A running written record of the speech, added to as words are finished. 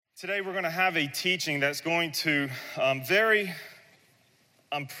Today we're going to have a teaching that's going to I'm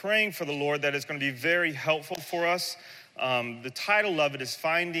praying for the Lord that it's going to be very helpful for us. The title of it is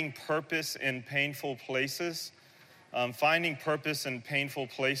Finding Purpose in Painful Places. Finding Purpose in Painful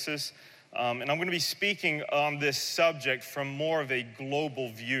Places. And I'm going to be speaking on this subject from more of a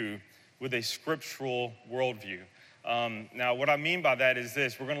global view with a scriptural worldview. Now, what I mean by that is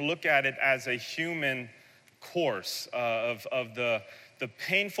this. We're going to look at it as a human course of the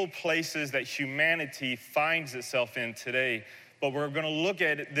painful places that humanity finds itself in today. But we're going to look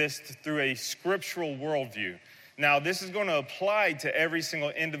at this through a scriptural worldview. Now, this is going to apply to every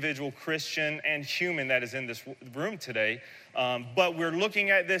single individual Christian and human that is in this room today. But we're looking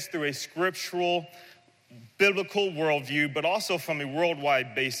at this through a scriptural, biblical worldview, but also from a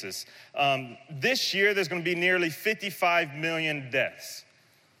worldwide basis. This year, there's going to be nearly 55 million deaths.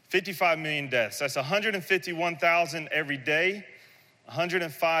 55 million deaths. That's 151,000 every day,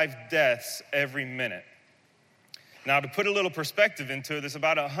 105 deaths every minute. Now, to put a little perspective into it, there's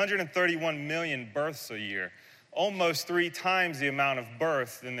about 131 million births a year, almost 3 times the amount of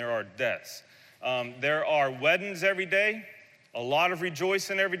births than there are deaths. There are weddings every day, a lot of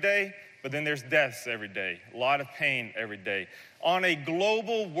rejoicing every day, but then there's deaths every day, a lot of pain every day. On a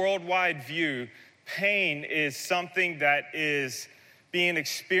global, worldwide view, pain is something that is being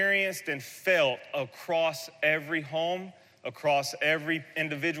experienced and felt across every home, across every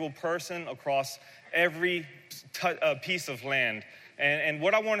individual person, across every piece of land. And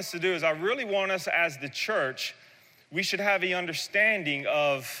what I want us to do is I really want us as the church, we should have an understanding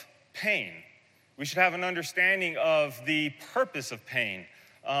of pain. We should have an understanding of the purpose of pain.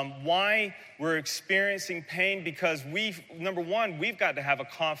 Why we're experiencing pain, because number one, we've got to have a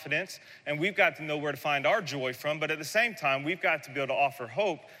confidence and we've got to know where to find our joy from, but at the same time, we've got to be able to offer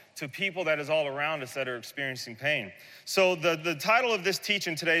hope to people that is all around us that are experiencing pain. So the title of this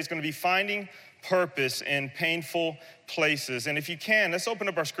teaching today is going to be Finding Purpose in Painful Places. And if you can, let's open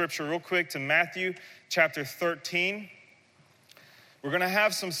up our scripture real quick to Matthew chapter 13. We're going to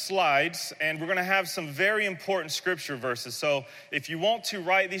have some slides, and we're going to have some very important scripture verses. So if you want to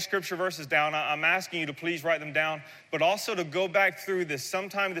write these scripture verses down, I'm asking you to please write them down, but also to go back through this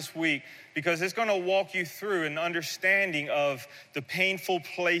sometime this week, because it's going to walk you through an understanding of the painful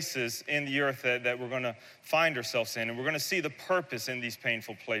places in the earth that we're going to find ourselves in, and we're going to see the purpose in these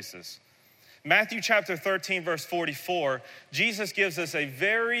painful places. Matthew chapter 13, verse 44, Jesus gives us a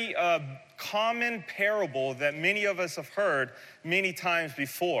very common parable that many of us have heard many times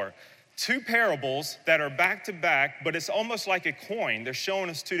before. 2 parables that are back to back, but it's almost like a coin. They're showing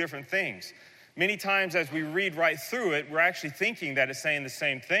us 2 different things. Many times as we read right through it, we're actually thinking that it's saying the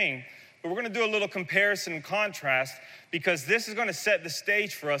same thing, but we're going to do a little comparison and contrast, because this is going to set the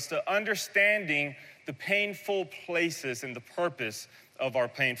stage for us to understanding the painful places and the purpose of our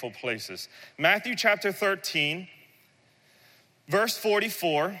painful places. Matthew chapter 13, verse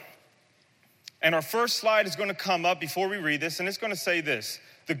 44. And our first slide is going to come up before we read this, and it's going to say this: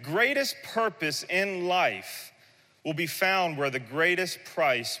 the greatest purpose in life will be found where the greatest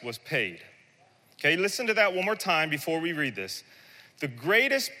price was paid. Okay, listen to that one more time before we read this. The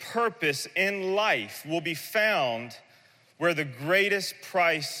greatest purpose in life will be found where the greatest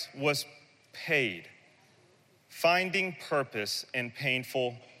price was paid. Finding purpose in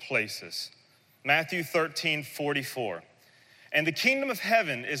painful places. Matthew 13, 44. And the kingdom of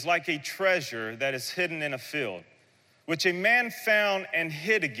heaven is like a treasure that is hidden in a field, which a man found and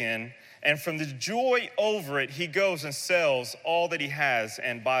hid again, and from the joy over it, he goes and sells all that he has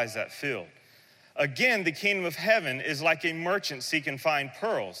and buys that field. Again, the kingdom of heaven is like a merchant seeking fine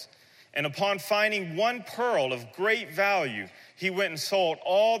pearls, and upon finding one pearl of great value, he went and sold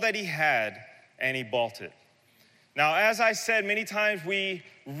all that he had, and he bought it. Now, as I said many times, we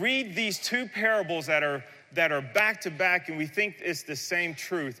read these 2 parables that are back to back, and we think it's the same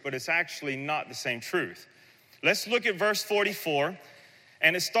truth, but it's actually not the same truth. Let's look at verse 44,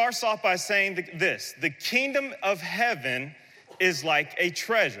 and it starts off by saying this: the kingdom of heaven is like a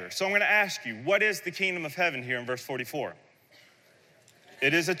treasure. So I'm going to ask you, what is the kingdom of heaven here in verse 44?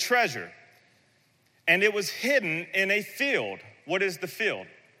 It is a treasure, and it was hidden in a field. What is the field?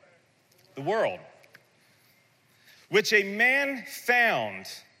 The world. Which a man found.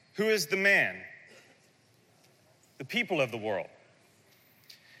 Who is the man? The people of the world.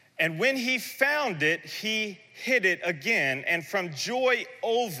 And when he found it, he hid it again, and from joy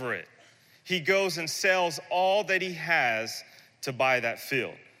over it, he goes and sells all that he has to buy that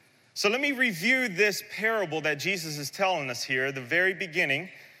field. So let me review this parable that Jesus is telling us here at the very beginning.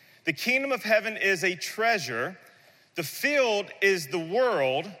 The kingdom of heaven is a treasure. The field is the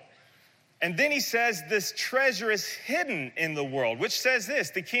world. And then he says this treasure is hidden in the world, which says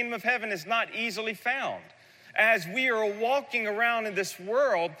this: the kingdom of heaven is not easily found. As we are walking around in this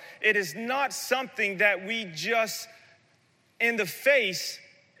world, it is not something that we just in the face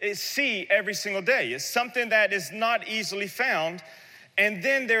see every single day. It's something that is not easily found. And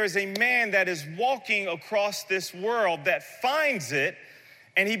then there is a man that is walking across this world that finds it,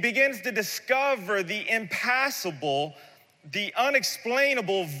 and he begins to discover the impassable, the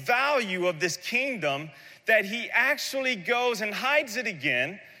unexplainable value of this kingdom, that he actually goes and hides it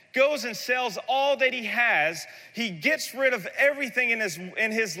again, goes and sells all that he has. He gets rid of everything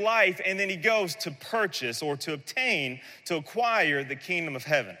in his life, and then he goes to purchase or to obtain, to acquire the kingdom of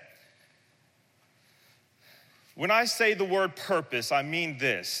heaven. When I say the word purpose, I mean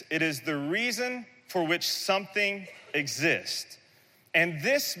this: it is the reason for which something exists. And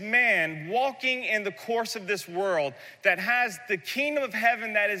this man walking in the course of this world that has the kingdom of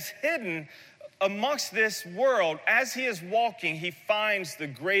heaven that is hidden amongst this world, as he is walking, he finds the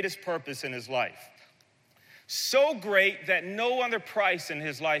greatest purpose in his life. So great that no other price in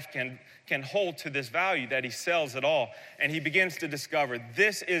his life can hold to this value, that he sells it all. And he begins to discover,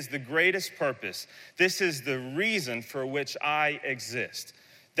 this is the greatest purpose. This is the reason for which I exist.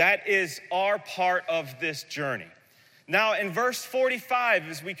 That is our part of this journey. Now, in verse 45,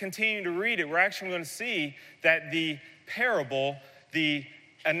 as we continue to read it, we're actually going to see that the parable, the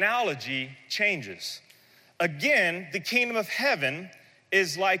analogy changes. Again, the kingdom of heaven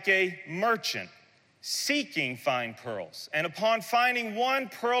is like a merchant seeking fine pearls. And upon finding one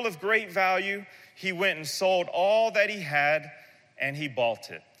pearl of great value, he went and sold all that he had, and he bought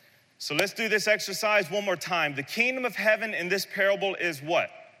it. So let's do this exercise one more time. The kingdom of heaven in this parable is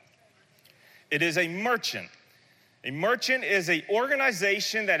what? It is a merchant. A merchant is an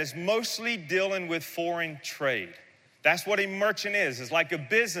organization that is mostly dealing with foreign trade. That's what a merchant is. It's like a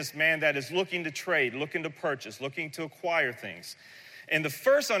businessman that is looking to trade, looking to purchase, looking to acquire things. In the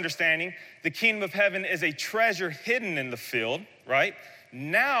first understanding, the kingdom of heaven is a treasure hidden in the field, right?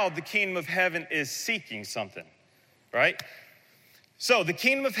 Now the kingdom of heaven is seeking something, right? So the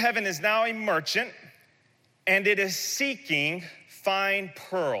kingdom of heaven is now a merchant, and it is seeking fine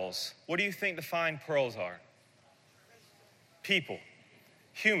pearls. What do you think the fine pearls are? People,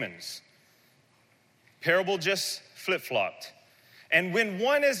 humans. Parable just flip-flopped. And when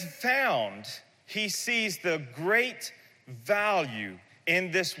one is found, he sees the great value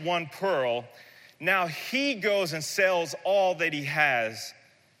in this one pearl. Now he goes and sells all that he has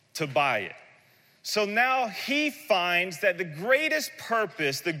to buy it. So now he finds that the greatest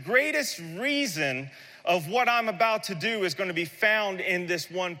purpose, the greatest reason of what I'm about to do is going to be found in this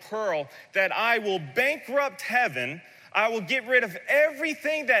one pearl, that I will bankrupt heaven. I will get rid of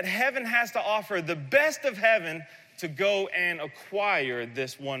everything that heaven has to offer, the best of heaven, to go and acquire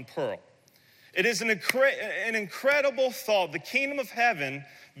this one pearl. It is an incredible thought. The kingdom of heaven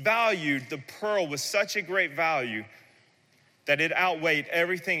valued the pearl with such a great value that it outweighed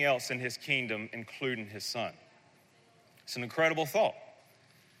everything else in his kingdom, including his son. It's an incredible thought.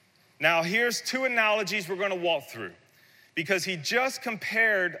 Now, here's two analogies we're going to walk through, because he just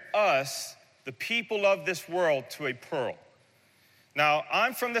compared us, the people of this world, to a pearl. Now,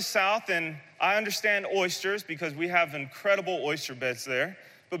 I'm from the South, and I understand oysters because we have incredible oyster beds there.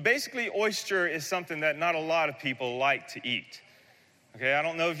 But basically, oyster is something that not a lot of people like to eat. Okay, I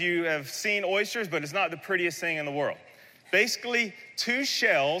don't know if you have seen oysters, but it's not the prettiest thing in the world. Basically, two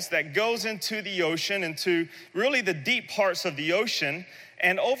shells that goes into the ocean, into really the deep parts of the ocean.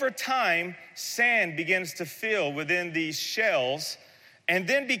 And over time, sand begins to fill within these shells. And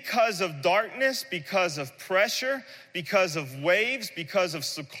then because of darkness, because of pressure, because of waves, because of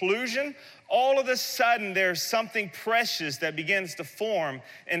seclusion, all of a sudden there's something precious that begins to form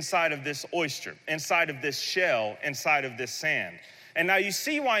inside of this oyster, inside of this shell, inside of this sand. And now you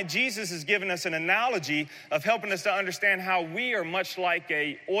see why Jesus has given us an analogy of helping us to understand how we are much like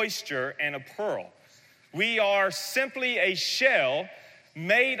an oyster and a pearl. We are simply a shell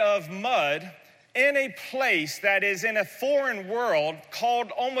made of mud in a place that is in a foreign world,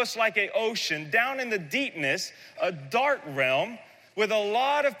 called almost like an ocean, down in the deepness, a dark realm with a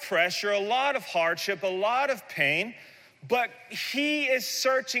lot of pressure, a lot of hardship, a lot of pain. But he is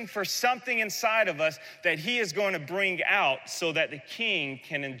searching for something inside of us that he is going to bring out so that the king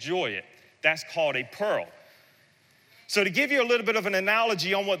can enjoy it. That's called a pearl. So to give you a little bit of an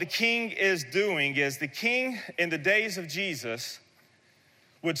analogy on what the king is doing, is the king in the days of Jesus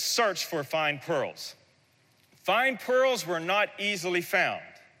would search for fine pearls. Fine pearls were not easily found.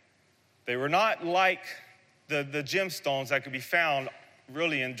 They were not like the gemstones that could be found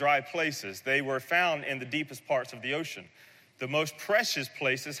really in dry places. They were found in the deepest parts of the ocean. the most precious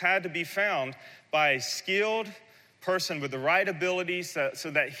places, had to be found by a skilled person with the right abilities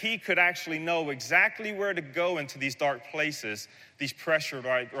so that he could actually know exactly where to go into these dark places, these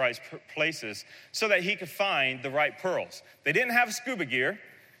pressurized places, so that he could find the right pearls. They didn't have scuba gear,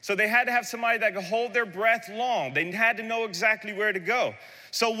 so they had to have somebody that could hold their breath long. They had to know exactly where to go.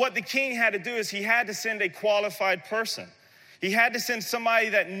 So what the king had to do is he had to send a qualified person. He had to send somebody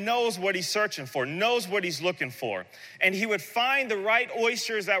that knows what he's searching for, knows what he's looking for. And he would find the right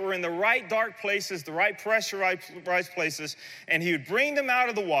oysters that were in the right dark places, the right pressurized places, and he would bring them out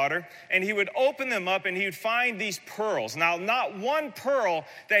of the water, and he would open them up, and he would find these pearls. Now, not one pearl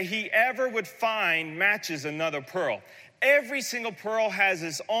that he ever would find matches another pearl. Every single pearl has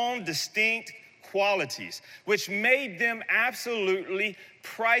its own distinct qualities, which made them absolutely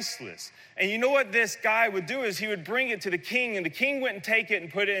priceless. And you know what this guy would do is he would bring it to the king, and the king wouldn't take it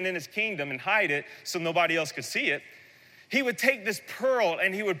and put it in his kingdom and hide it so nobody else could see it. He would take this pearl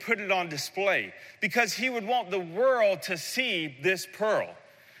and he would put it on display because he would want the world to see this pearl.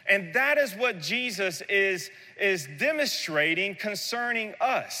 And that is what Jesus is demonstrating concerning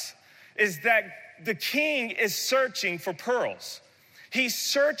us, is that the king is searching for pearls. He's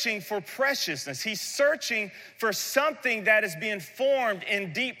searching for preciousness. He's searching for something that is being formed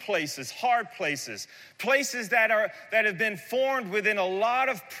in deep places, hard places, places that have been formed within a lot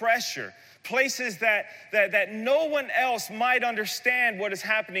of pressure, places that no one else might understand what is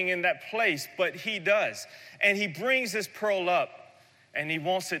happening in that place, but he does. And he brings this pearl up, and he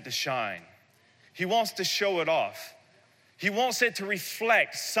wants it to shine. He wants to show it off. He wants it to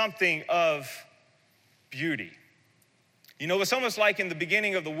reflect something of beauty. You know, it's almost like in the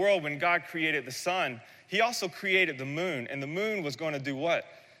beginning of the world when God created the sun, he also created the moon, and the moon was going to do what?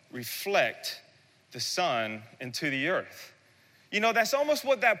 Reflect the sun into the earth. You know, that's almost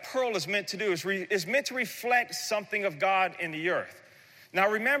what that pearl is meant to do, is meant to reflect something of God in the earth. Now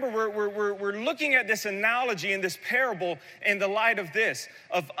remember, we're looking at this analogy and this parable in the light of this,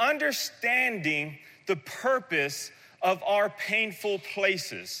 of understanding the purpose of our painful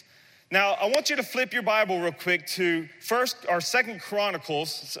places. Now, I want you to flip your Bible real quick to 2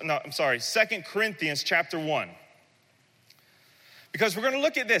 Corinthians chapter 1. Because we're going to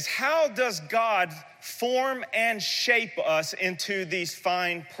look at this. How does God form and shape us into these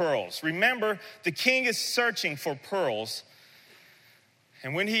fine pearls? Remember, the king is searching for pearls.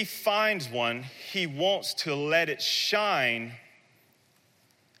 And when he finds one, he wants to let it shine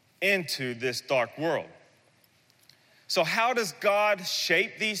into this dark world. So how does God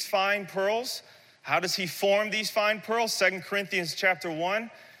shape these fine pearls? How does he form these fine pearls? 2 Corinthians chapter 1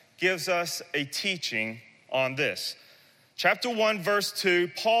 gives us a teaching on this. Chapter 1, verse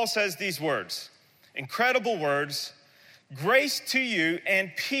 2, Paul says these words, incredible words, grace to you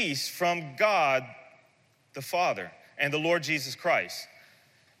and peace from God the Father and the Lord Jesus Christ.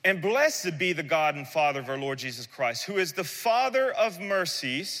 And blessed be the God and Father of our Lord Jesus Christ, who is the Father of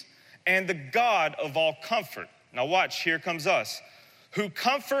mercies and the God of all comfort. Now watch, here comes us, who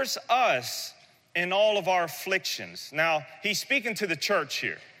comforts us in all of our afflictions. Now, he's speaking to the church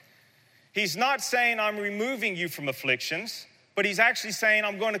here. He's not saying I'm removing you from afflictions, but he's actually saying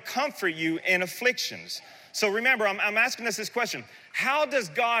I'm going to comfort you in afflictions. So remember, I'm asking us this question. How does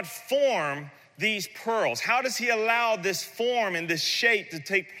God form these pearls? How does he allow this form and this shape to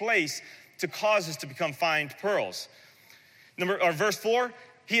take place to cause us to become fine pearls? Verse 4,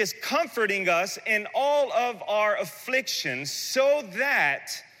 he is comforting us in all of our afflictions so that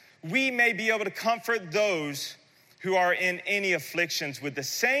we may be able to comfort those who are in any afflictions with the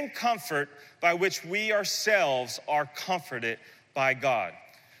same comfort by which we ourselves are comforted by God.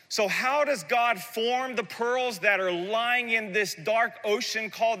 So how does God form the pearls that are lying in this dark ocean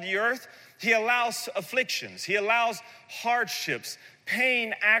called the earth? He allows afflictions. He allows hardships.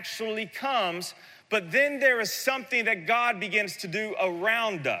 Pain actually comes. But then there is something that God begins to do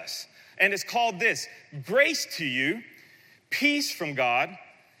around us. And it's called this: grace to you, peace from God.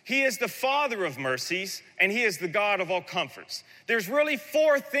 He is the Father of mercies, and he is the God of all comforts. There's really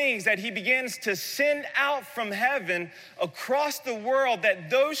 4 things that he begins to send out from heaven across the world, that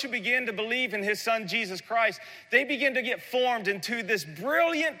those who begin to believe in his son, Jesus Christ, they begin to get formed into this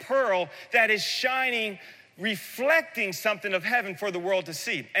brilliant pearl that is shining, reflecting something of heaven for the world to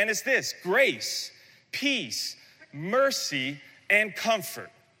see. And it's this: grace, peace, mercy, and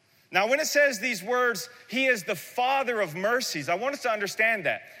comfort. Now, when it says these words, he is the Father of mercies, I want us to understand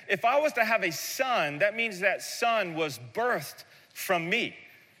that. If I was to have a son, that means that son was birthed from me.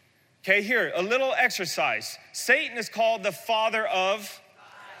 Okay, here, a little exercise. Satan is called the father of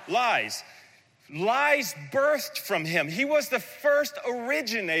lies. Lies birthed from him. He was the first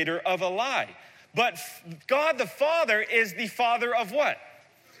originator of a lie. But God the Father is the Father of what?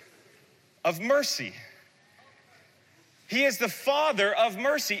 Of mercy. He is the Father of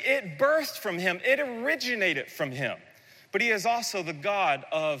mercy. It birthed from him. It originated from him. But he is also the God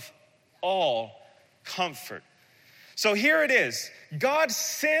of all comfort. So here it is. God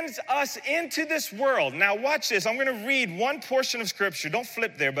sends us into this world. Now watch this. I'm going to read one portion of scripture. Don't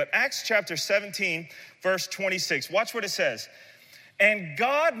flip there, but Acts chapter 17, verse 26. Watch what it says. And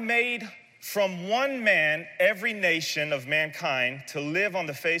God made from one man every nation of mankind to live on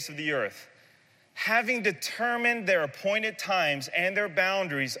the face of the earth, having determined their appointed times and their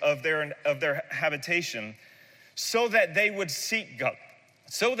boundaries of their habitation, so that they would seek God.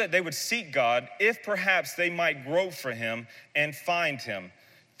 If perhaps they might grope for him and find him,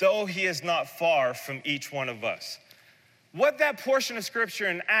 though he is not far from each one of us. What that portion of scripture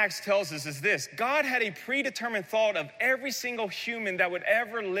in Acts tells us is this: God had a predetermined thought of every single human that would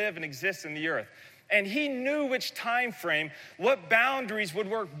ever live and exist in the earth. And he knew which time frame, what boundaries would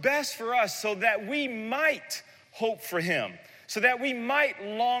work best for us so that we might hope for him, so that we might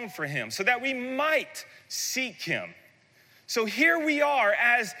long for him, so that we might seek him. So here we are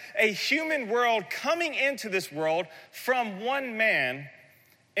as a human world coming into this world from one man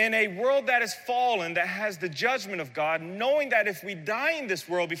in a world that is fallen, that has the judgment of God, knowing that if we die in this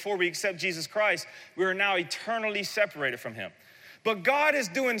world before we accept Jesus Christ, we are now eternally separated from him. But God is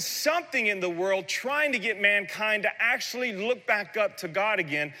doing something in the world, trying to get mankind to actually look back up to God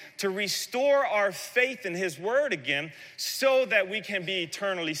again, to restore our faith in his word again, so that we can be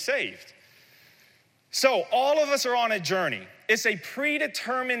eternally saved. So all of us are on a journey. It's a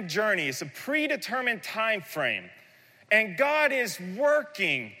predetermined journey. It's a predetermined time frame. And God is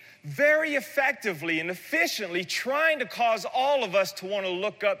working very effectively and efficiently, trying to cause all of us to want to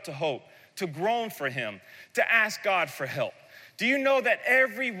look up to hope, to groan for him, to ask God for help. Do you know that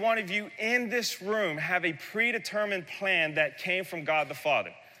every one of you in this room have a predetermined plan that came from God the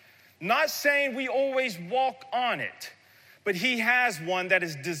Father? Not saying we always walk on it, but he has one that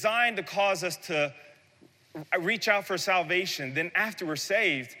is designed to cause us to reach out for salvation. Then after we're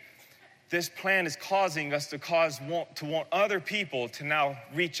saved, this plan is causing us to want other people to now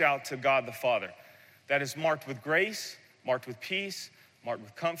reach out to God the Father. That is marked with grace, marked with peace, marked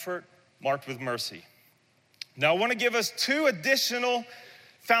with comfort, marked with mercy. Now I want to give us two additional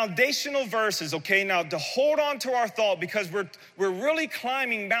foundational verses, okay, now to hold on to our thought, because we're really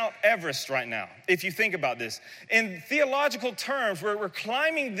climbing Mount Everest right now, if you think about this. In theological terms, we're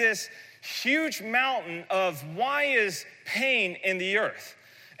climbing this huge mountain of why is pain in the earth?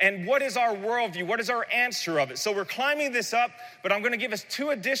 And what is our worldview? What is our answer of it? So we're climbing this up, but I'm going to give us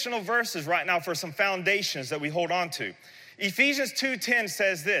two additional verses right now for some foundations that we hold on to. Ephesians 2:10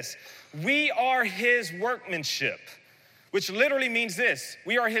 says this: we are his workmanship, which literally means this: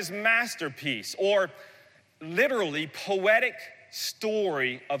 we are his masterpiece, or literally poetic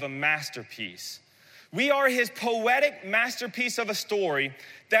story of a masterpiece. We are his poetic masterpiece of a story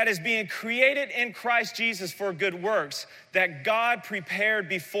that is being created in Christ Jesus for good works that God prepared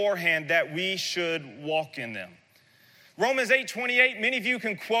beforehand that we should walk in them. Romans 8:28, many of you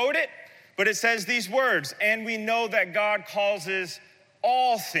can quote it, but it says these words: and we know that God causes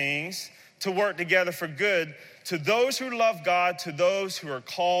all things to work together for good to those who love God, to those who are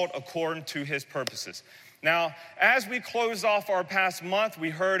called according to his purposes. Now, as we close off our past month, we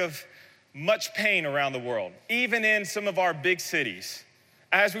heard of much pain around the world, even in some of our big cities.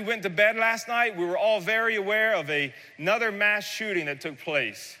 As we went to bed last night, we were all very aware of another mass shooting that took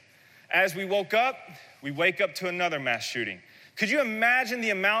place. As we woke up, we wake up to another mass shooting. Could you imagine the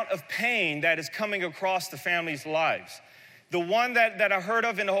amount of pain that is coming across the families' lives? The one that I heard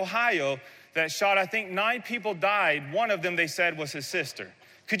of in Ohio that shot, I think 9 people died. One of them, they said, was his sister.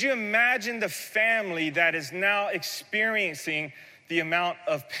 Could you imagine the family that is now experiencing the amount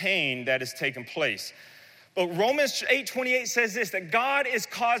of pain that has taken place? But Romans 8:28 says this, that God is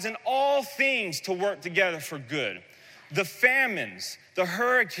causing all things to work together for good. The famines, the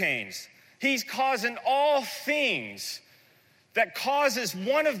hurricanes, he's causing all things that causes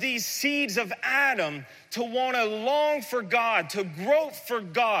one of these seeds of Adam to want to long for God, to grope for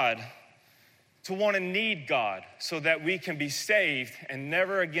God, to want to need God, so that we can be saved and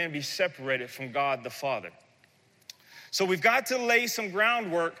never again be separated from God the Father. So we've got to lay some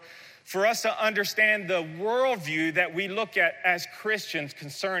groundwork for us to understand the worldview that we look at as Christians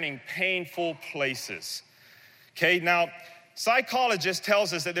concerning painful places. Okay, now, psychologists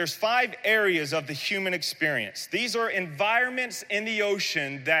tells us that there's 5 areas of the human experience. These are environments in the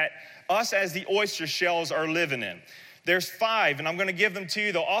ocean that us as the oyster shells are living in. There's 5, and I'm going to give them to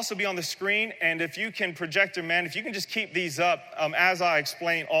you. They'll also be on the screen, and if you can, projector man, if you can just keep these up as I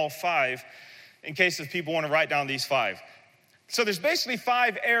explain all 5. in case if people want to write down these 5. So there's basically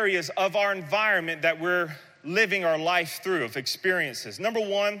 5 areas of our environment that we're living our life through, of experiences. Number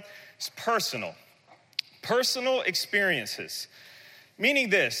 1 is personal. Personal experiences. Meaning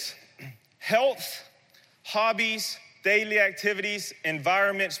this, health, hobbies, daily activities,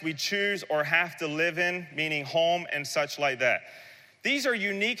 environments we choose or have to live in, meaning home and such like that. These are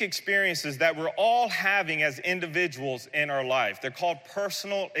unique experiences that we're all having as individuals in our life. They're called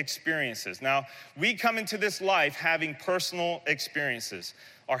personal experiences. Now, we come into this life having personal experiences.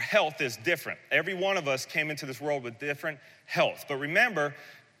 Our health is different. Every one of us came into this world with different health. But remember,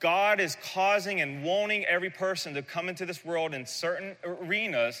 God is causing and wanting every person to come into this world in certain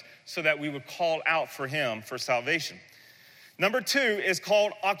arenas so that we would call out for him for salvation. Number 2 is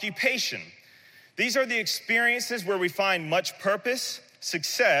called occupation. These are the experiences where we find much purpose,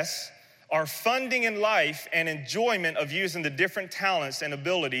 success, our funding in life, and enjoyment of using the different talents and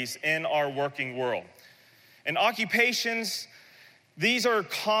abilities in our working world. And occupations, these are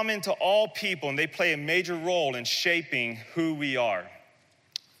common to all people, and they play a major role in shaping who we are.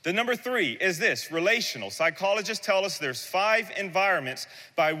 The number 3 is this, relational. Psychologists tell us there's 5 environments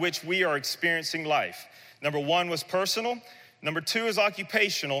by which we are experiencing life. Number 1 was personal. Number 2 is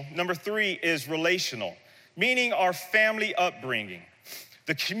occupational. Number 3 is relational, meaning our family upbringing,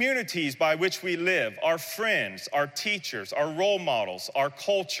 the communities by which we live, our friends, our teachers, our role models, our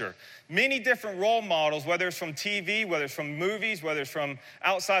culture. Many different role models, whether it's from TV, whether it's from movies, whether it's from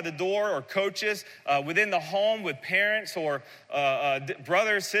outside the door or coaches, within the home with parents or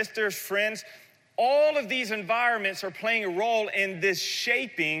brothers, sisters, friends. All of these environments are playing a role in this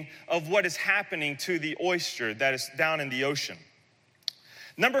shaping of what is happening to the oyster that is down in the ocean.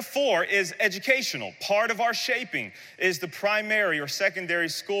 Number 4 is educational. Part of our shaping is the primary or secondary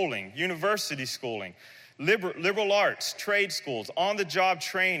schooling, university schooling, liberal arts, trade schools, on-the-job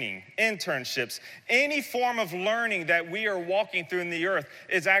training, internships. Any form of learning that we are walking through in the earth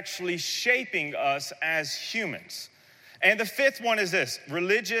is actually shaping us as humans. And the 5th one is this,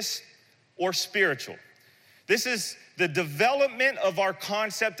 religious or spiritual. This is the development of our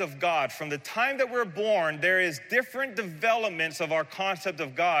concept of God. From the time that we're born, there is different developments of our concept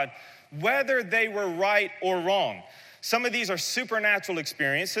of God, whether they were right or wrong. Some of these are supernatural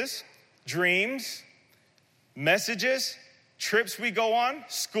experiences, dreams, messages, trips we go on,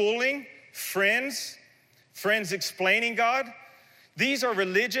 schooling, friends explaining God. These are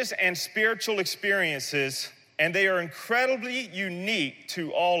religious and spiritual experiences, and they are incredibly unique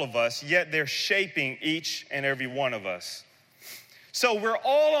to all of us, yet they're shaping each and every one of us. So we're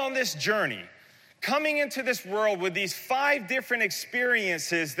all on this journey, coming into this world with these 5 different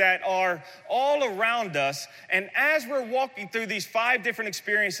experiences that are all around us. And as we're walking through these 5 different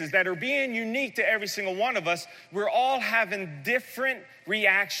experiences that are being unique to every single one of us, we're all having different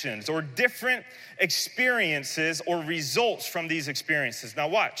reactions or different experiences or results from these experiences. Now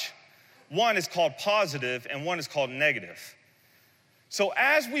watch. One is called positive and one is called negative. So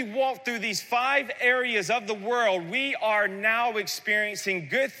as we walk through these 5 areas of the world, we are now experiencing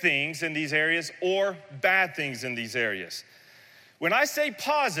good things in these areas or bad things in these areas. When I say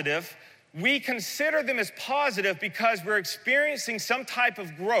positive, we consider them as positive because we're experiencing some type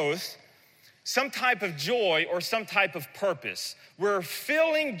of growth, some type of joy, or some type of purpose. We're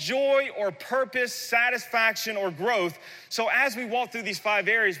feeling joy or purpose, satisfaction or growth. So as we walk through these 5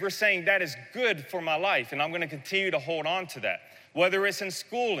 areas, we're saying that is good for my life, and I'm gonna continue to hold on to that. Whether it's in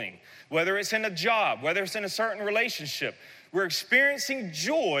schooling, whether it's in a job, whether it's in a certain relationship, we're experiencing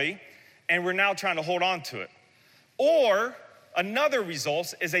joy and we're now trying to hold on to it. Or another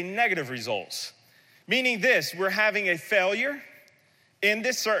result is a negative result, meaning this, we're having a failure in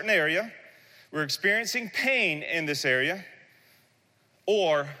this certain area, we're experiencing pain in this area,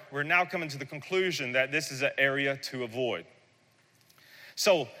 or we're now coming to the conclusion that this is an area to avoid.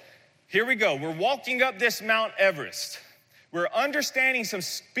 So here we go. We're walking up this Mount Everest. We're understanding some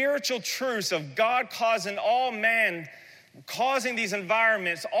spiritual truths of God causing all man, causing these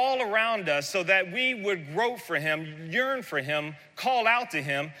environments all around us so that we would grope for him, yearn for him, call out to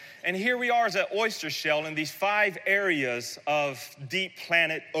him. And here we are as an oyster shell in these 5 areas of deep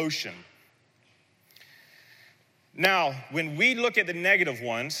planet ocean. Now, when we look at the negative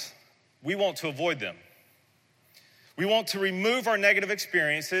ones, we want to avoid them. We want to remove our negative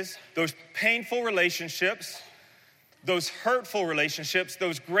experiences, those painful relationships, those hurtful relationships,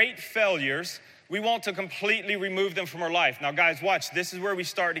 those great failures. We want to completely remove them from our life. Now, guys, watch. This is where we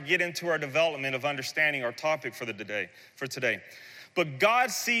start to get into our development of understanding our topic for today. But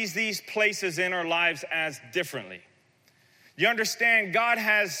God sees these places in our lives as differently. You understand, God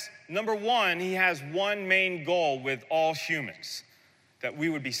has, number 1, he has one main goal with all humans, that we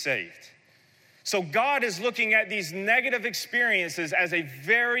would be saved. So God is looking at these negative experiences as a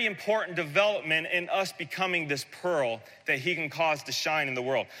very important development in us becoming this pearl that he can cause to shine in the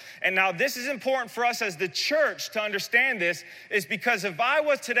world. And now this is important for us as the church to understand this, is because if I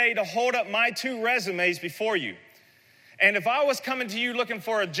was today to hold up my 2 resumes before you, and if I was coming to you looking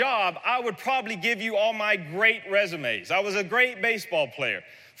for a job, I would probably give you all my great resumes. I was a great baseball player,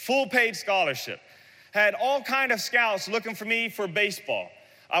 full paid scholarship, had all kind of scouts looking for me for baseball.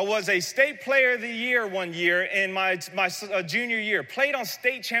 I was a state player of the year one year in my junior year, played on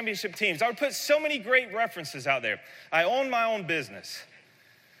state championship teams. I would put so many great references out there. I owned my own business.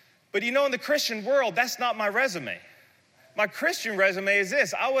 But in the Christian world, that's not my resume. My Christian resume is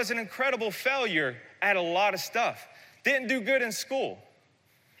this: I was an incredible failure at a lot of stuff. Didn't do good in school.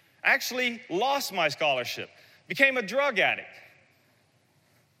 Actually lost my scholarship. Became a drug addict.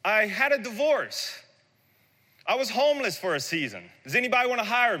 I had a divorce. I was homeless for a season. Does anybody want to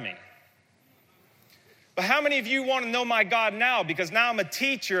hire me? But how many of you want to know my God now? Because now I'm a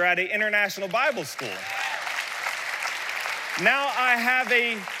teacher at an international Bible school. Now I have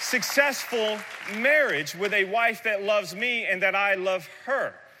a successful marriage with a wife that loves me and that I love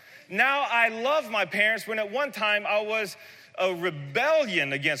her. Now I love my parents when at one time I was a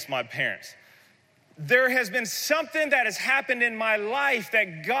rebellion against my parents. There has been something that has happened in my life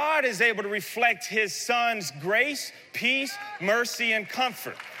that God is able to reflect his son's grace, peace, mercy, and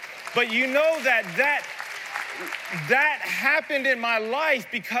comfort. But you know that happened in my life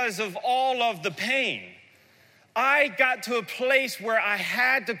because of all of the pain. I got to a place where I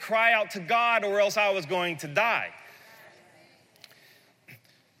had to cry out to God or else I was going to die.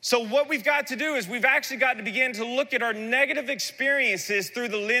 So what we've got to do is we've actually got to begin to look at our negative experiences through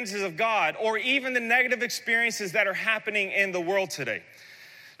the lenses of God, or even the negative experiences that are happening in the world today.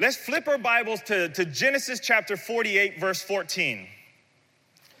 Let's flip our Bibles to Genesis chapter 48, verse 14.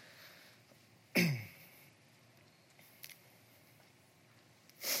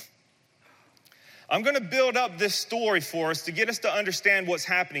 I'm going to build up this story for us to get us to understand what's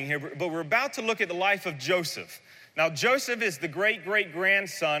happening here, but we're about to look at the life of Joseph. Now, Joseph is the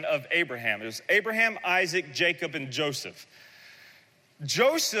great-great-grandson of Abraham. It was Abraham, Isaac, Jacob, and Joseph.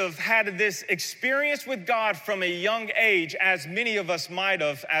 Joseph had this experience with God from a young age, as many of us might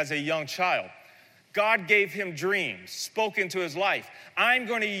have as a young child. God gave him dreams, spoke into his life. I'm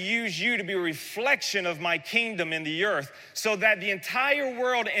going to use you to be a reflection of my kingdom in the earth so that the entire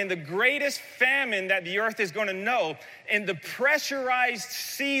world, in the greatest famine that the earth is going to know, in the pressurized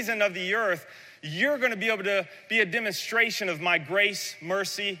season of the earth, you're going to be able to be a demonstration of my grace,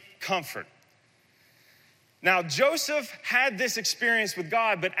 mercy, comfort. Now, Joseph had this experience with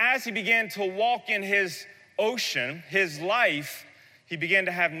God, but as he began to walk in his ocean, his life, he began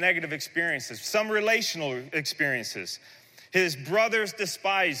to have negative experiences, some relational experiences. His brothers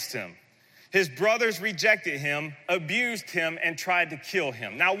despised him. His brothers rejected him, abused him, and tried to kill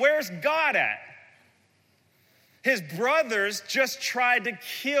him. Now, where's God at? His brothers just tried to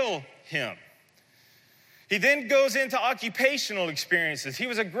kill him. He then goes into occupational experiences. He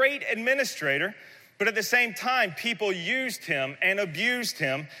was a great administrator, but at the same time, people used him and abused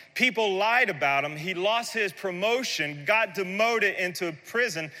him. People lied about him. He lost his promotion, got demoted into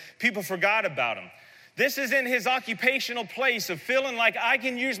prison. People forgot about him. This is in his occupational place of feeling like I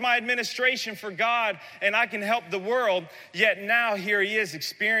can use my administration for God and I can help the world. Yet now here he is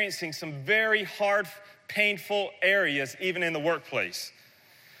experiencing some very hard, painful areas, even in the workplace.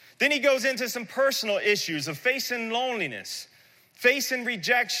 Then he goes into some personal issues of facing loneliness, facing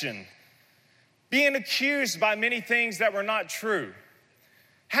rejection, being accused by many things that were not true.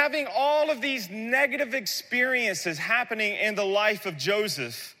 Having all of these negative experiences happening in the life of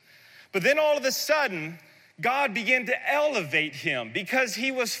Joseph. But then all of a sudden, God began to elevate him because he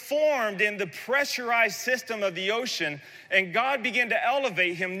was formed in the pressurized system of the ocean, and God began to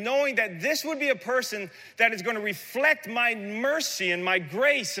elevate him, knowing that this would be a person that is going to reflect my mercy and my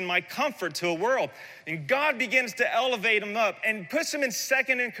grace and my comfort to a world. And God begins to elevate him up and puts him in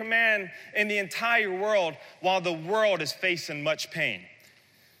second in command in the entire world while the world is facing much pain.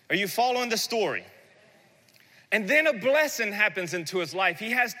 Are you following the story? And then a blessing happens into his life.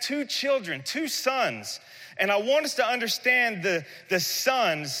 He has 2 children, 2 sons. And I want us to understand the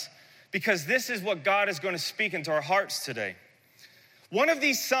sons, because this is what God is going to speak into our hearts today. One of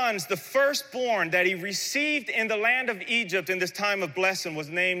these sons, the firstborn that he received in the land of Egypt in this time of blessing, was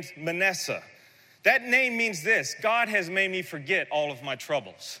named Manasseh. That name means this: God has made me forget all of my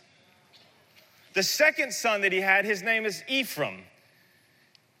troubles. The second son that he had, his name is Ephraim.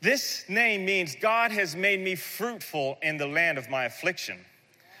 This name means God has made me fruitful in the land of my affliction.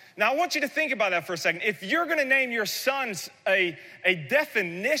 Now, I want you to think about that for a second. If you're gonna name your sons a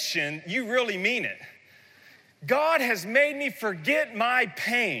definition, you really mean it. God has made me forget my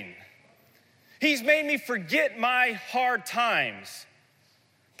pain. He's made me forget my hard times.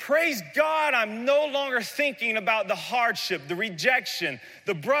 Praise God, I'm no longer thinking about the hardship, the rejection,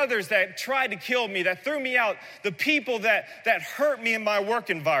 the brothers that tried to kill me, that threw me out, the people that hurt me in my work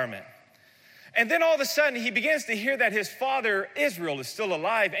environment. And then all of a sudden, he begins to hear that his father, Israel, is still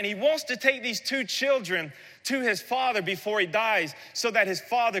alive, and he wants to take these two children to his father before he dies so that his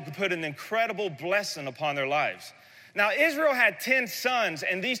father could put an incredible blessing upon their lives. Now, Israel had 10 sons,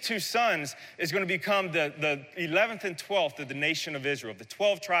 and these two sons is going to become the 11th and 12th of the nation of Israel, the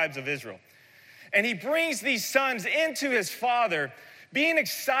 12 tribes of Israel. And he brings these sons into his father, being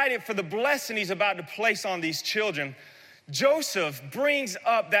excited for the blessing he's about to place on these children. Joseph brings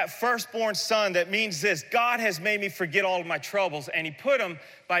up that firstborn son that means this: God has made me forget all of my troubles, and he put him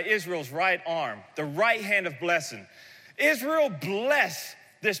by Israel's right arm, the right hand of blessing. Israel, bless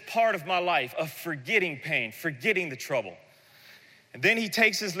this part of my life of forgetting pain, forgetting the trouble. And then he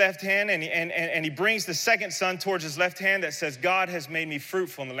takes his left hand and he brings the second son towards his left hand that says, God has made me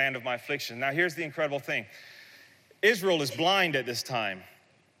fruitful in the land of my affliction. Now here's the incredible thing. Israel is blind at this time.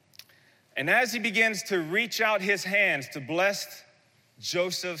 And as he begins to reach out his hands to bless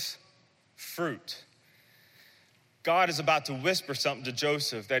Joseph's fruit, God is about to whisper something to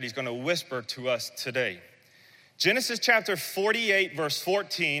Joseph that he's going to whisper to us today. Genesis chapter 48, verse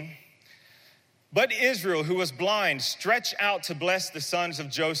 14. But Israel, who was blind, stretched out to bless the sons of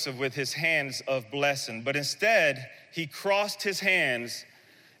Joseph with his hands of blessing. But instead, he crossed his hands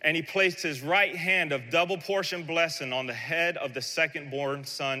and he placed his right hand of double portion blessing on the head of the second-born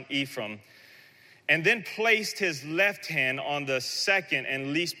son, Ephraim, and then placed his left hand on the second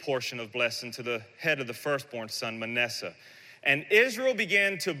and least portion of blessing to the head of the firstborn son, Manasseh. And Israel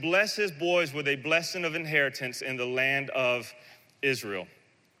began to bless his boys with a blessing of inheritance in the land of Israel.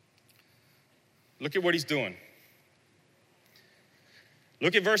 Look at what he's doing.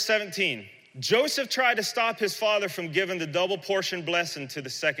 Look at verse 17. Joseph tried to stop his father from giving the double portion blessing to the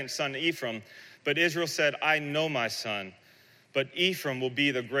second son, Ephraim. But Israel said, I know my son, but Ephraim will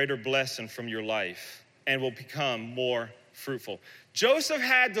be the greater blessing from your life and will become more fruitful. Joseph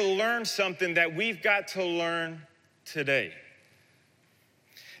had to learn something that we've got to learn today.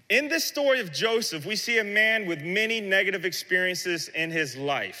 In this story of Joseph, we see a man with many negative experiences in his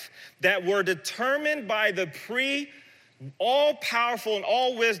life that were determined by the all-powerful and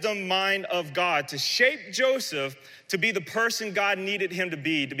all-wisdom mind of God to shape Joseph to be the person God needed him to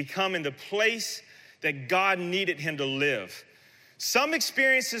be, to become in the place that God needed him to live. Some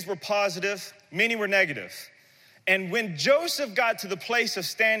experiences were positive, many were negative. And when Joseph got to the place of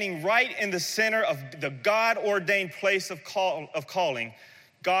standing right in the center of the God-ordained place of calling,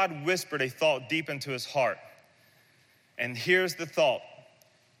 God whispered a thought deep into his heart. And here's the thought.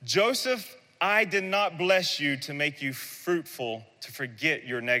 Joseph, I did not bless you to make you fruitful, to forget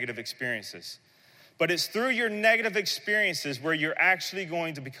your negative experiences. But it's through your negative experiences where you're actually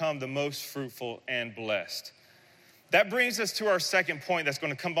going to become the most fruitful and blessed. That brings us to our second point that's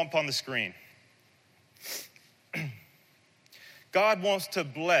going to come up on the screen. God wants to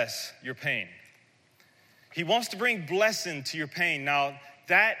bless your pain. He wants to bring blessing to your pain. Now,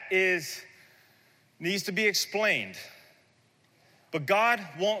 that needs to be explained. But God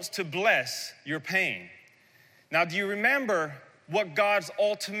wants to bless your pain. Now, do you remember what God's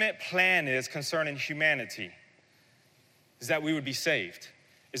ultimate plan is concerning humanity? Is that we would be saved.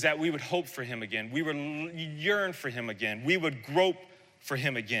 Is that we would hope for him again. We would yearn for him again. We would grope for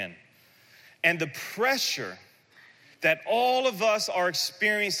him again. And the pressure that all of us are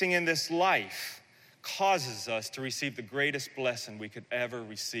experiencing in this life causes us to receive the greatest blessing we could ever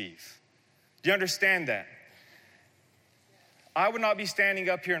receive. Do you understand that? I would not be standing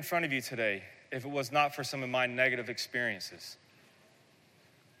up here in front of you today if it was not for some of my negative experiences.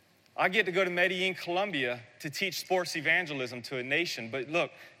 I get to go to Medellin, Colombia to teach sports evangelism to a nation, but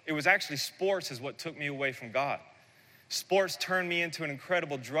look, it was actually sports is what took me away from God. Sports turned me into an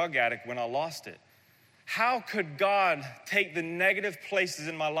incredible drug addict when I lost it. How could God take the negative places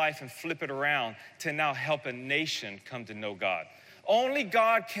in my life and flip it around to now help a nation come to know God? Only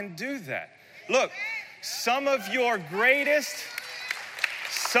God can do that. Look, some of your greatest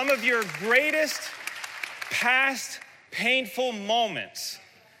past painful moments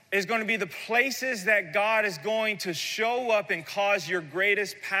is going to be the places that God is going to show up and cause your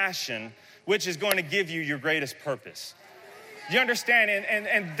greatest passion, which is going to give you your greatest purpose. You understand?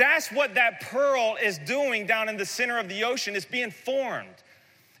 And that's what that pearl is doing down in the center of the ocean. It's being formed.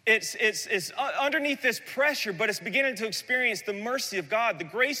 It's underneath this pressure, but it's beginning to experience the mercy of God, the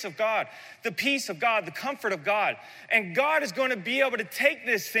grace of God, the peace of God, the comfort of God. And God is going to be able to take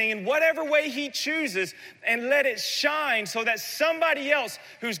this thing in whatever way he chooses and let it shine so that somebody else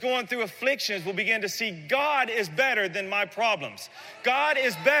who's going through afflictions will begin to see God is better than my problems. God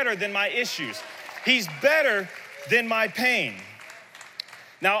is better than my issues. He's better than my pain.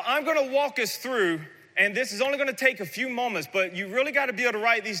 Now, I'm going to walk us through, and this is only going to take a few moments, but you really got to be able to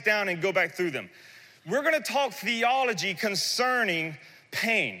write these down and go back through them. We're going to talk theology concerning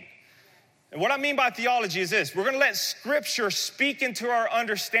pain. And what I mean by theology is this. We're going to let Scripture speak into our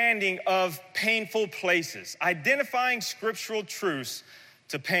understanding of painful places, identifying scriptural truths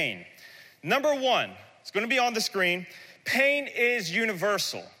to pain. Number one, it's going to be on the screen. Pain is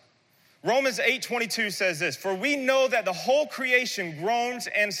universal. Romans 8:22 says this, "For we know that the whole creation groans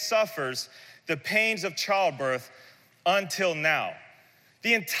and suffers the pains of childbirth until now."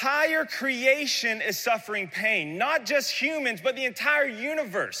 The entire creation is suffering pain, not just humans, but the entire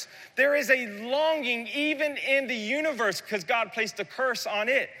universe. There is a longing even in the universe because God placed a curse on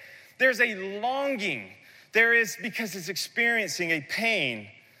it. There's a longing. There is because it's experiencing a pain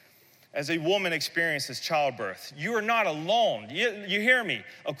as a woman experiences childbirth. You are not alone. You hear me?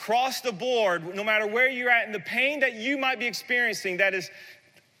 Across the board, no matter where you're at, and the pain that you might be experiencing that is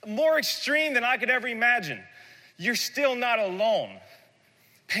more extreme than I could ever imagine, you're still not alone.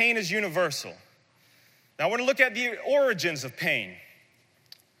 Pain is universal. Now I want to look at the origins of pain.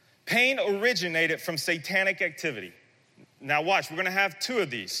 Pain originated from satanic activity. Now watch, we're going to have two of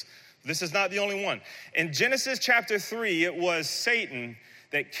these. This is not the only one. In Genesis chapter 3, it was Satan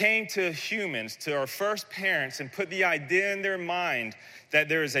that came to humans, to our first parents, and put the idea in their mind that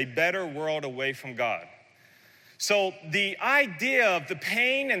there is a better world away from God. So the idea of the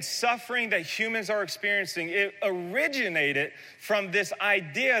pain and suffering that humans are experiencing, it originated from this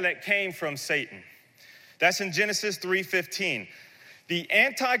idea that came from Satan. That's in Genesis 3:15. The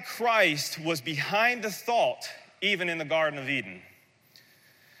Antichrist was behind the thought, even in the Garden of Eden.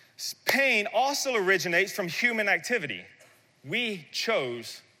 Pain also originates from human activity. We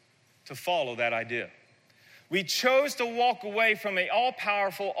chose to follow that idea. We chose to walk away from an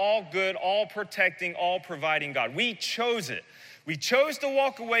all-powerful, all-good, all-protecting, all-providing God. We chose it. We chose to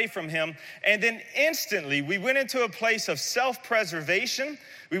walk away from him, and then instantly we went into a place of self-preservation.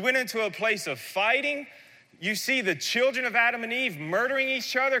 We went into a place of fighting. You see the children of Adam and Eve murdering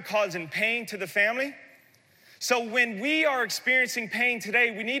each other, causing pain to the family. So when we are experiencing pain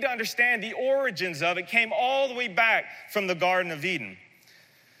today, we need to understand the origins of it came all the way back from the Garden of Eden.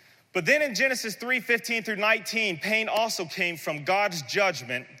 But then in Genesis 3:15 through 19, pain also came from God's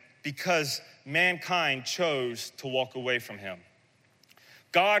judgment because mankind chose to walk away from him.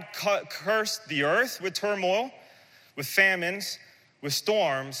 God cursed the earth with turmoil, with famines, with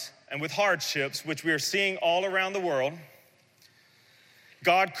storms, and with hardships, which we are seeing all around the world.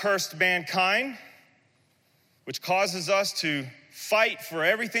 God cursed mankind, which causes us to fight for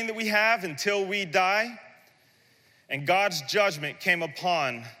everything that we have until we die. And God's judgment came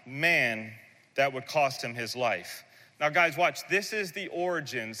upon man that would cost him his life. Now, guys, watch. This is the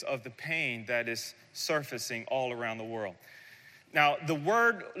origins of the pain that is surfacing all around the world. Now, the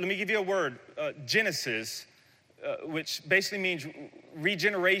word, let me give you a word, Genesis, which basically means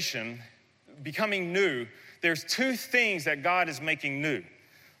regeneration, becoming new. There's two things that God is making new.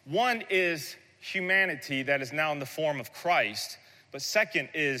 One is humanity that is now in the form of Christ, but second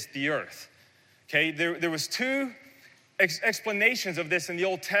is the earth. Okay, there was two explanations of this in the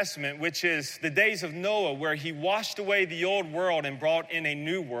Old Testament, which is the days of Noah, where he washed away the old world and brought in a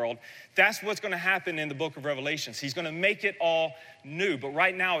new world. That's what's going to happen in the book of Revelations. He's going to make it all new, but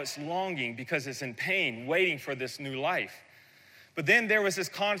right now it's longing because it's in pain, waiting for this new life. But then there was this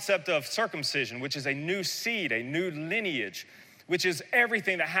concept of circumcision, which is a new seed, a new lineage, which is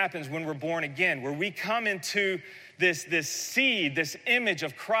everything that happens when we're born again, where we come into this seed, this image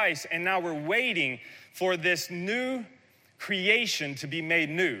of Christ, and now we're waiting for this new creation to be made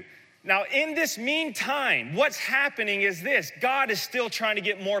new. Now, in this meantime, what's happening is this: God is still trying to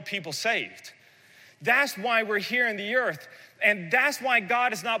get more people saved. That's why we're here in the earth. And that's why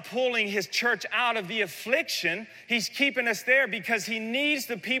God is not pulling his church out of the affliction. He's keeping us there because he needs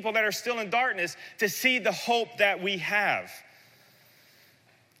the people that are still in darkness to see the hope that we have.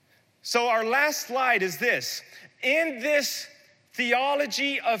 So our last slide is this. In this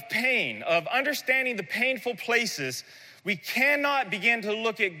theology of pain, of understanding the painful places, we cannot begin to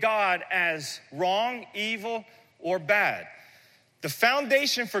look at God as wrong, evil, or bad. The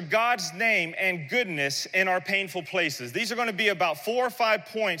foundation for God's name and goodness in our painful places. These are going to be about 4 or 5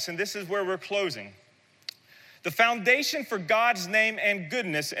 points, and this is where we're closing. The foundation for God's name and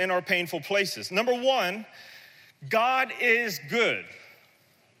goodness in our painful places. Number one, God is good.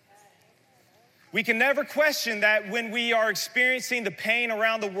 We can never question that when we are experiencing the pain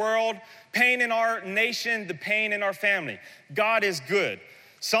around the world, pain in our nation, the pain in our family. God is good.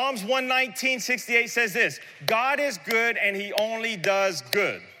 Psalms 119:68 says this, God is good and he only does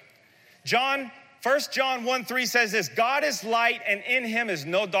good. 1 John 1:3 says this, God is light and in him is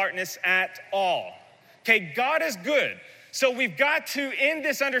no darkness at all. Okay, God is good. So we've got to, in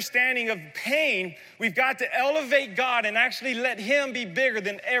this understanding of pain, we've got to elevate God and actually let him be bigger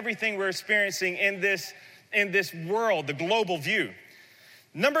than everything we're experiencing in this world, the global view.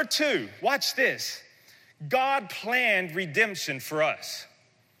 Number two, watch this. God planned redemption for us.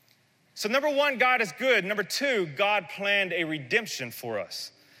 So number one, God is good. Number two, God planned a redemption for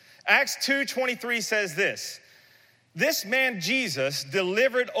us. Acts 2:23 says this man Jesus,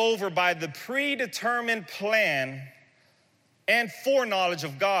 delivered over by the predetermined plan and foreknowledge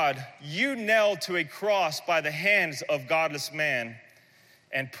of God, you nailed to a cross by the hands of godless man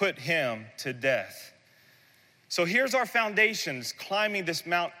and put him to death. So here's our foundations climbing this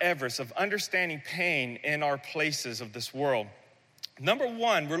Mount Everest of understanding pain in our places of this world. Number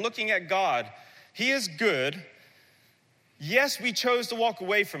one, we're looking at God. He is good. Yes, we chose to walk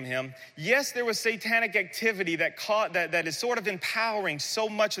away from him. Yes, there was satanic activity that is sort of empowering so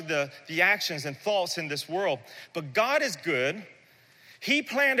much of the actions and thoughts in this world. But God is good. He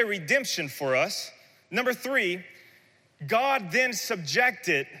planned a redemption for us. Number three, God then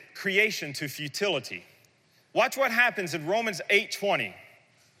subjected creation to futility. Watch what happens in Romans 8:20. It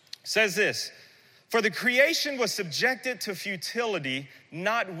says this, for the creation was subjected to futility,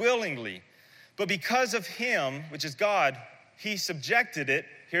 not willingly, but because of him, which is God, he subjected it,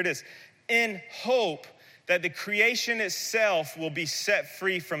 here it is, in hope that the creation itself will be set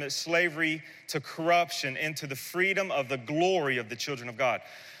free from its slavery to corruption into the freedom of the glory of the children of God.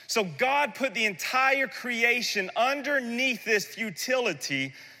 So God put the entire creation underneath this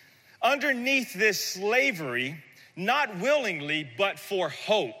futility, underneath this slavery, not willingly, but for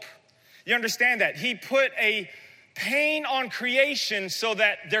hope. You understand that? He put a pain on creation so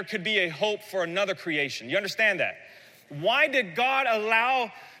that there could be a hope for another creation. You understand that? Why did God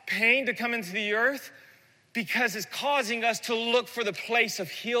allow pain to come into the earth? Because it's causing us to look for the place of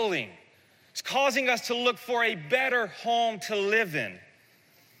healing. It's causing us to look for a better home to live in.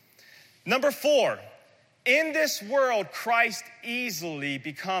 Number four, in this world, Christ easily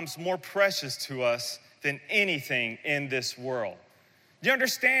becomes more precious to us than anything in this world. Do you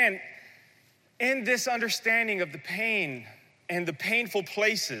understand? In this understanding of the pain and the painful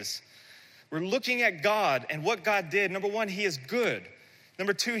places, we're looking at God and what God did. Number one, he is good.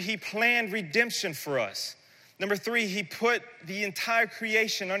 Number two, he planned redemption for us. Number three, he put the entire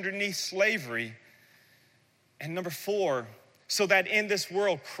creation underneath slavery. And number four, so that in this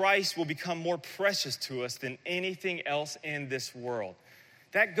world, Christ will become more precious to us than anything else in this world.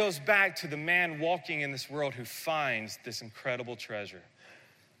 That goes back to the man walking in this world who finds this incredible treasure.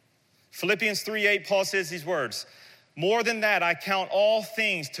 Philippians 3:8, Paul says these words, more than that, I count all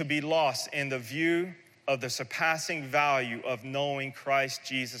things to be lost in the view of the surpassing value of knowing Christ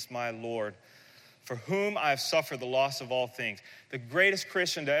Jesus my Lord, for whom I have suffered the loss of all things. The greatest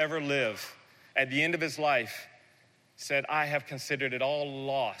Christian to ever live, at the end of his life, said, I have considered it all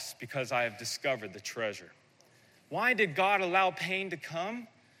loss because I have discovered the treasure. Why did God allow pain to come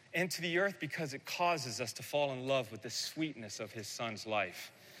into the earth? Because it causes us to fall in love with the sweetness of his son's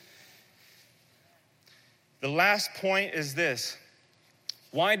life. The last point is this.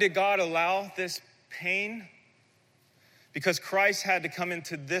 Why did God allow this pain? Because Christ had to come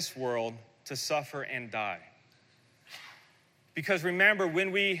into this world to suffer and die. Because remember,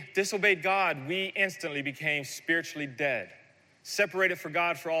 when we disobeyed God, we instantly became spiritually dead, separated from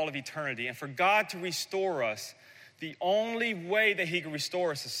God for all of eternity. And for God to restore us, the only way that he could restore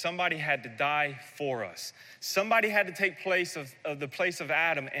us is somebody had to die for us. Somebody had to take place of the place of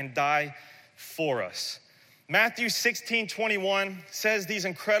Adam and die for us. Matthew 16:21 says these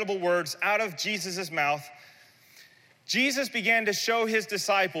incredible words out of Jesus' mouth. Jesus began to show his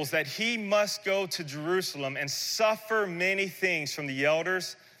disciples that he must go to Jerusalem and suffer many things from the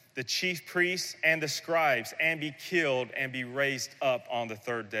elders, the chief priests, and the scribes, and be killed and be raised up on the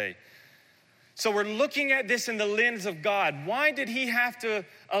third day. So we're looking at this in the lens of God. Why did he have to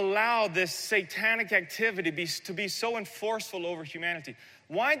allow this satanic activity to be so enforceful over humanity?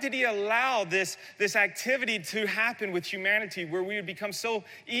 Why did he allow this activity to happen with humanity where we would become so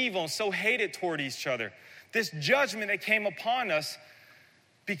evil and so hated toward each other? This judgment that came upon us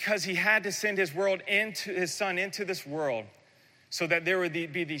because he had to send his son into this world so that there would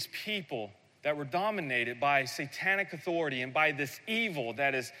be these people that were dominated by satanic authority and by this evil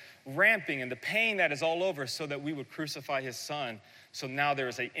that is ramping and the pain that is all over, so that we would crucify his son. So now there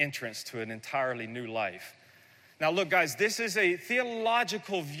is an entrance to an entirely new life. Now look, guys, this is a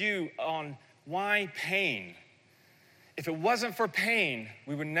theological view on why pain. If it wasn't for pain,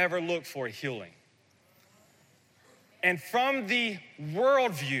 we would never look for a healing. And from the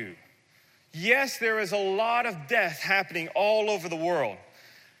worldview, yes, there is a lot of death happening all over the world.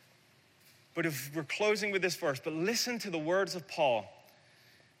 But if we're closing with this verse, but listen to the words of Paul.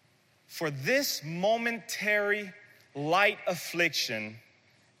 For this momentary light affliction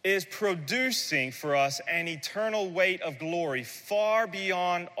is producing for us an eternal weight of glory far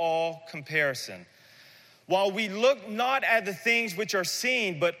beyond all comparison. While we look not at the things which are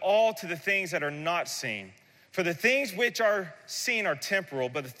seen, but all to the things that are not seen. For the things which are seen are temporal,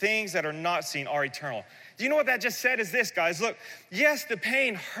 but the things that are not seen are eternal. Do you know what that just said is this, guys? Look, yes, the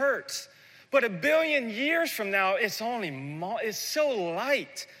pain hurts, but 1 billion years from now, it's so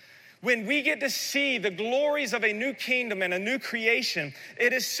light. When we get to see the glories of a new kingdom and a new creation,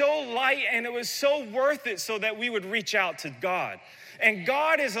 it is so light and it was so worth it so that we would reach out to God. And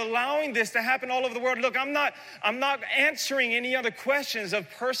God is allowing this to happen all over the world. Look, I'm not answering any other questions of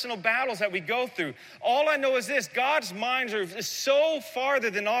personal battles that we go through. All I know is this: God's minds is so farther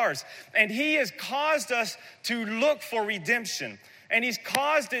than ours. And he has caused us to look for redemption. And he's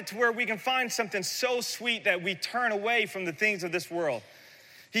caused it to where we can find something so sweet that we turn away from the things of this world.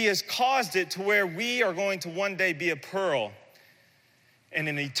 He has caused it to where we are going to one day be a pearl in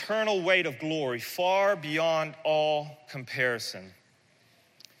an eternal weight of glory far beyond all comparison.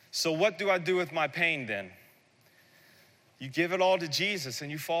 So what do I do with my pain then? You give it all to Jesus and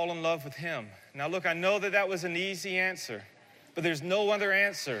you fall in love with him. Now look, I know that was an easy answer, but there's no other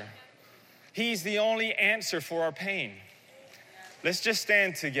answer. He's the only answer for our pain. Let's just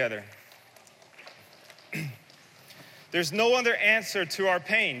stand together. There's no other answer to our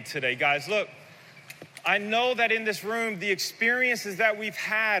pain today, guys. Look, I know that in this room, the experiences that we've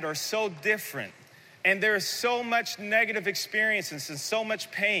had are so different. And there's so much negative experiences and so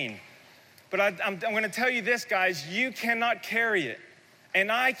much pain. But I'm going to tell you this, guys. You cannot carry it.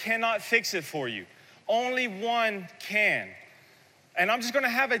 And I cannot fix it for you. Only one can. And I'm just going to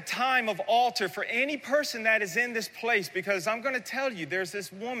have a time of altar for any person that is in this place, because I'm going to tell you there's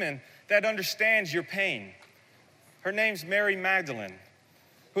this woman that understands your pain. Her name's Mary Magdalene,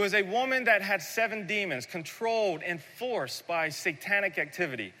 who is a woman that had 7 demons, controlled and forced by satanic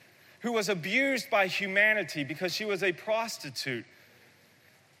activity, who was abused by humanity because she was a prostitute.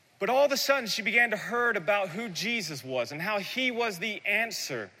 But all of a sudden, she began to hear about who Jesus was and how he was the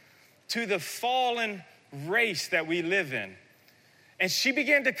answer to the fallen race that we live in. And she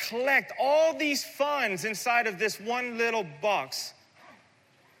began to collect all these funds inside of this one little box.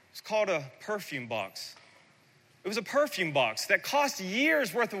 It's called a perfume box. It was a perfume box that cost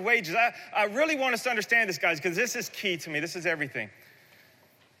years worth of wages. I really want us to understand this, guys, because this is key to me. This is everything.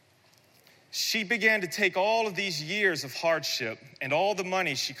 She began to take all of these years of hardship and all the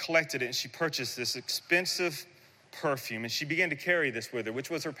money she collected it, and she purchased this expensive perfume, and she began to carry this with her,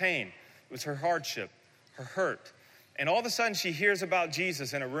 which was her pain. It was her hardship, her hurt. And all of a sudden, she hears about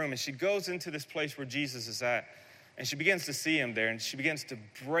Jesus in a room, and she goes into this place where Jesus is at, and she begins to see him there, and she begins to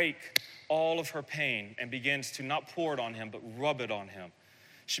break all of her pain and begins to not pour it on him, but rub it on him.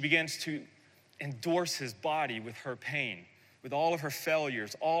 She begins to endorse his body with her pain, with all of her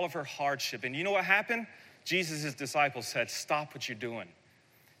failures, all of her hardship. And you know what happened? Jesus' disciples said, "Stop what you're doing."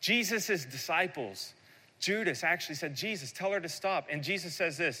 Jesus' disciples, Judas actually said, "Jesus, tell her to stop." And Jesus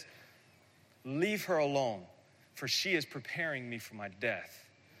says this, "Leave her alone, for she is preparing me for my death.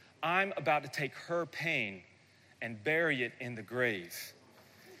 I'm about to take her pain and bury it in the grave."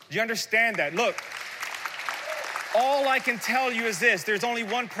 Do you understand that? Look, all I can tell you is this: there's only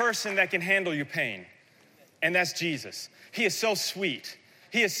one person that can handle your pain, and that's Jesus. He is so sweet.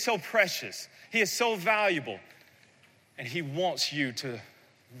 He is so precious. He is so valuable. And he wants you to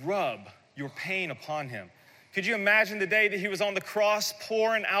rub your pain upon him. Could you imagine the day that he was on the cross,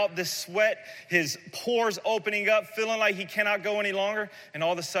 pouring out this sweat, his pores opening up, feeling like he cannot go any longer, and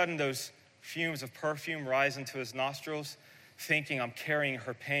all of a sudden those fumes of perfume rise into his nostrils, thinking, "I'm carrying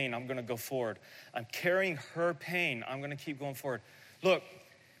her pain, I'm gonna go forward. I'm carrying her pain, I'm gonna keep going forward." Look,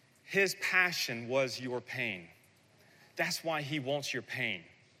 his passion was your pain. That's why he wants your pain.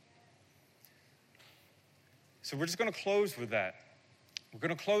 So we're just gonna close with that. We're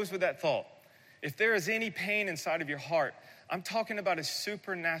gonna close with that thought. If there is any pain inside of your heart, I'm talking about a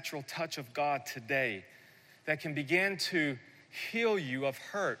supernatural touch of God today that can begin to heal you of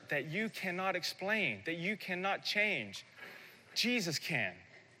hurt that you cannot explain, that you cannot change. Jesus can.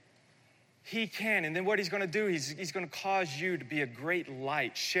 He can. And then what he's going to do, he's going to cause you to be a great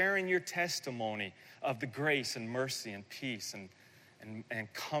light, sharing your testimony of the grace and mercy and peace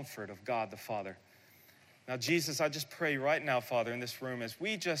and comfort of God the Father. Now, Jesus, I just pray right now, Father, in this room, as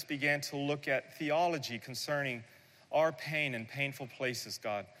we just began to look at theology concerning our pain and painful places,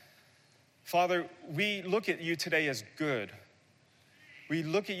 God. Father, we look at you today as good. We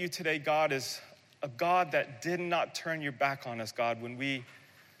look at you today, God, as a God that did not turn your back on us, God, when we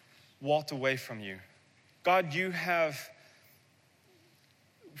walked away from you. God, you have,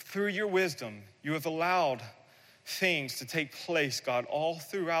 through your wisdom, you have allowed things to take place, God, all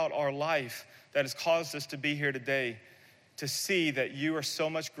throughout our life that has caused us to be here today to see that you are so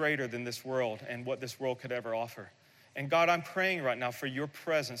much greater than this world and what this world could ever offer. And God, I'm praying right now for your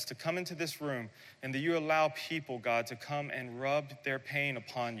presence to come into this room and that you allow people, God, to come and rub their pain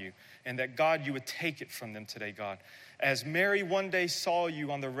upon you. And that, God, you would take it from them today, God. As Mary one day saw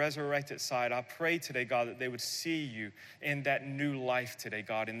you on the resurrected side, I pray today, God, that they would see you in that new life today,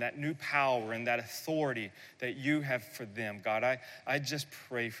 God, in that new power and that authority that you have for them, God. I just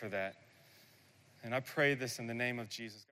pray for that. And I pray this in the name of Jesus.